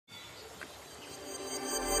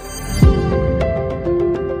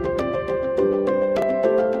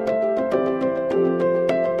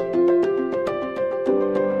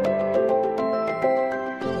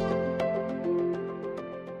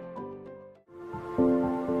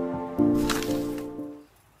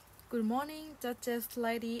morning, judges,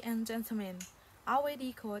 ladies and gentlemen. Our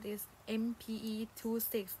ID code is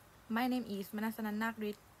MPE26. My name is Manasanan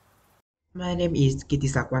Nakrit. My name is กิติ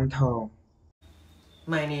ศักดิ์วันทอง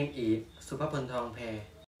My name is สุภพลทองแพ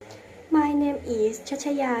My name is ชัช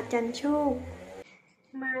ยาจันโชค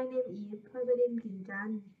My name is พลอยบดินทร์กลิ่นจัน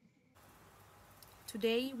ทร์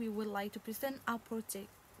Today, we would like to present our project,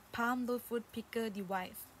 Palm Root Fruit Picker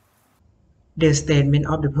Device. The statement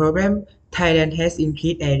of the problem: Thailand has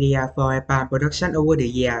increased area for oil palm production over the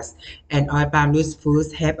years, and oil palm loose foods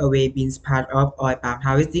have always been part of oil palm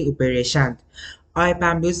harvesting operations. Oil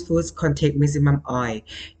palm loose foods contain maximum oil.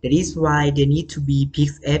 That is why they need to be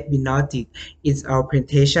picked at Binotic in our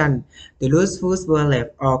plantation. The loose foods were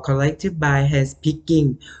left or collected by hand picking,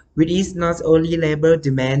 which is not only labor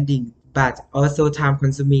demanding but also time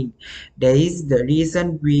consuming. That is the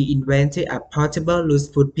reason we invented a portable loose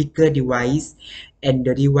food picker device, and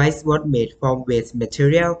the device was made from waste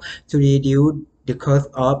material to reduce the cost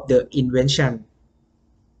of the invention.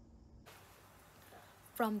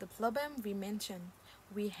 From the problem we mentioned,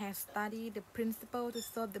 we have studied the principle to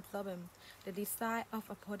solve the problem. The design of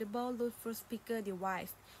a portable root fruit picker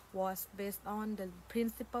device was based on the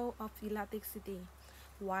principle of elasticity.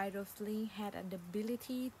 While the sling had the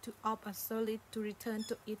ability of a solid to return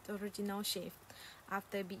to its original shape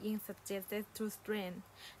after being subjected to strain.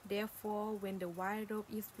 Therefore, when the wire rope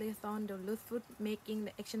is placed on the root fruit, making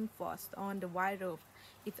the action force on the wire rope,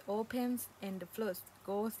 it opens and the fluid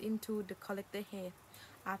goes into the collector head.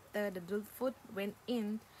 After the root fruit went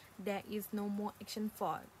in, there is no more action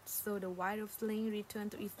force, so the wire rope sling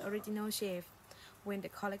returns to its original shape. When the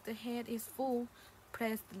collector head is full,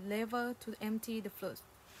 press the lever to empty the fluid.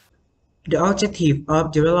 The objective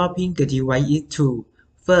of developing the device is to: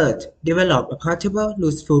 first, develop a portable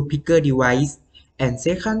loose food picker device, and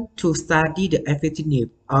second, to study the effectiveness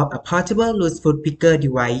of a portable loose food picker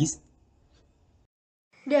device.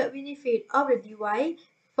 The benefit of the device.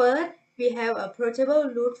 First, we have a portable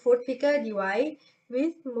root food picker device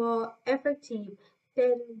with more effective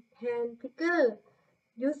than hand picker.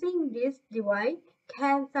 Using this device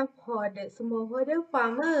can support the smallholder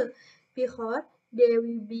farmer because there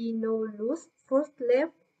will be no loose fruit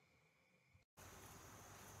left.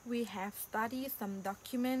 We have studied some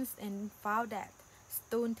documents and found that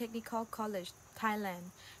Stone Technical College,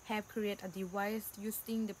 Thailand, have created a device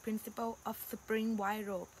using the principle of spring wire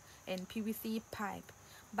rope and PVC pipe,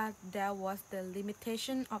 but there was the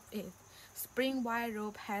limitation of it. Spring wire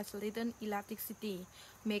rope has little elasticity,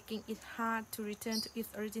 making it hard to return to its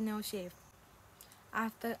original shape.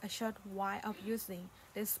 After a short while of using,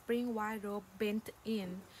 the spring wire rope bent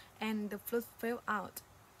in and the fluid fell out.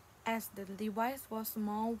 As the device was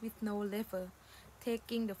small with no lever,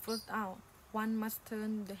 taking the fruit out, one must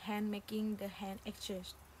turn the hand making the hand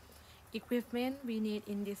exchange. Equipment we need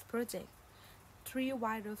in this project: 3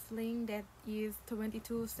 wire sling that is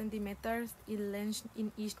 22 centimeters in length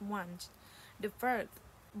in each one. The first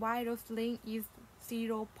wire sling is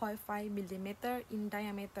 0.5 millimeter in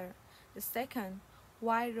diameter. The second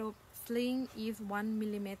wire sling is 1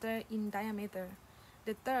 millimeter in diameter.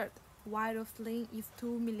 The third wire sling is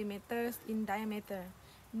 2 millimeters in diameter.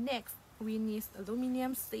 Next, we need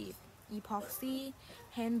aluminum sheet, epoxy,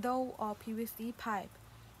 handle or PVC pipe,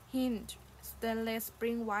 hinge, stainless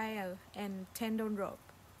spring wire, and tendon rope.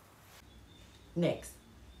 Next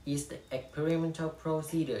is the experimental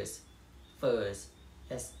procedures. First,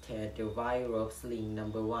 attach the wire rope sling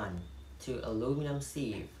number 1 to aluminum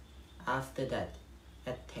sheath. After that,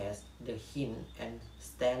 attach the hinge and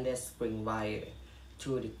stainless spring wire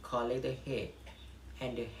to the collector head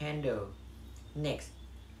and the handle. Next,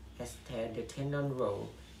 attach the tendon rope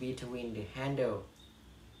between the handle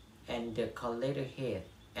and the collector head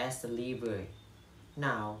as a lever.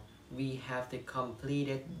 Now, we have the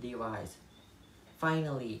completed device.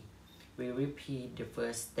 Finally, we repeat the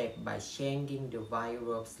first step by changing the wire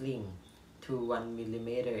rope sling to 1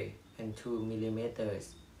 millimeter and 2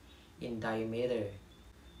 millimeters in diameter.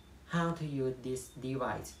 How to use this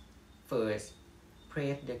device? First,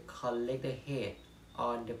 press the collector head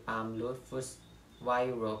on the palm root fruit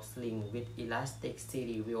wire rope sling with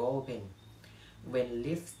elasticity will open. When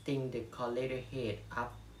lifting the collector head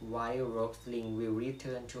up, wire rope sling will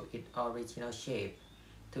return to its original shape.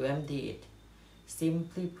 To empty it,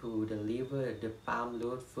 simply pull the lever, the palm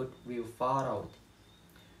root fruit will fall out.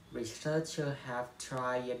 Researchers have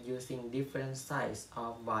tried using different sizes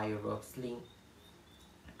of wire rope sling.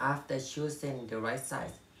 After choosing the right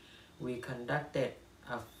size, we conducted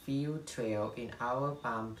a field trial in our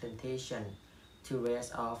palm plantation to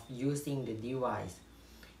rest off using the device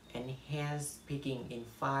and hands picking in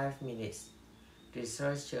 5 minutes.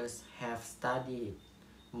 Researchers have studied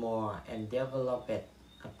more and developed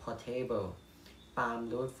a portable palm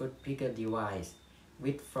root fruit picker device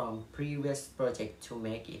with from previous project to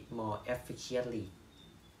make it more efficiently.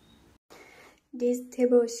 This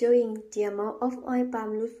table showing the amount of oil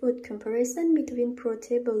palm root fruit comparison between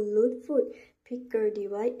portable root fruit picker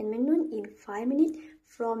device and manual in 5 minutes.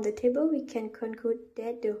 From the table, we can conclude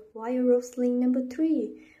that the wire rope sling number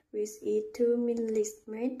 3, which is 2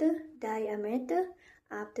 mm diameter,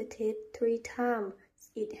 after test 3 times,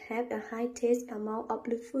 it has a high test amount of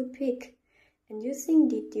root fruit pick, and using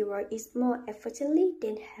this device is more efficiently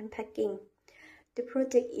than hand packing. The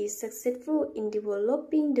project is successful in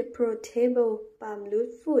developing the portable palm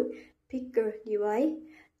root fruit picker device.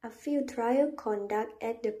 A field trial conducted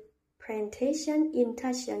at the plantation in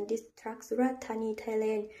Tachan district, Surat Thani,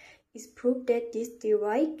 Thailand, is proof that this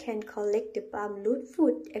device can collect the palm root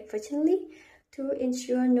fruit efficiently to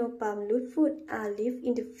ensure no palm root fruit are left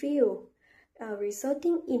in the field,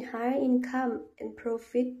 resulting in higher income and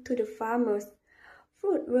profit to the farmers.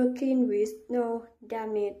 Fruit were clean with no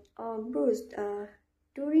damage or bruised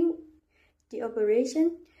during the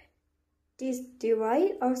operation. This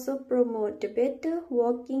device also promotes the better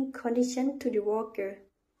working condition to the worker.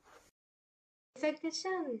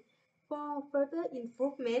 Expectation. For further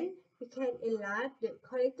improvement, we can enlarge the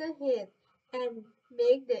collector head and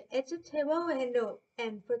make the adjustable handle,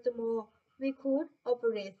 and furthermore, we could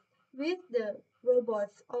operate with the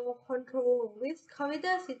robots or control with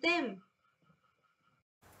computer system.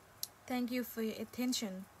 Thank you for your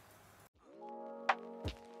attention.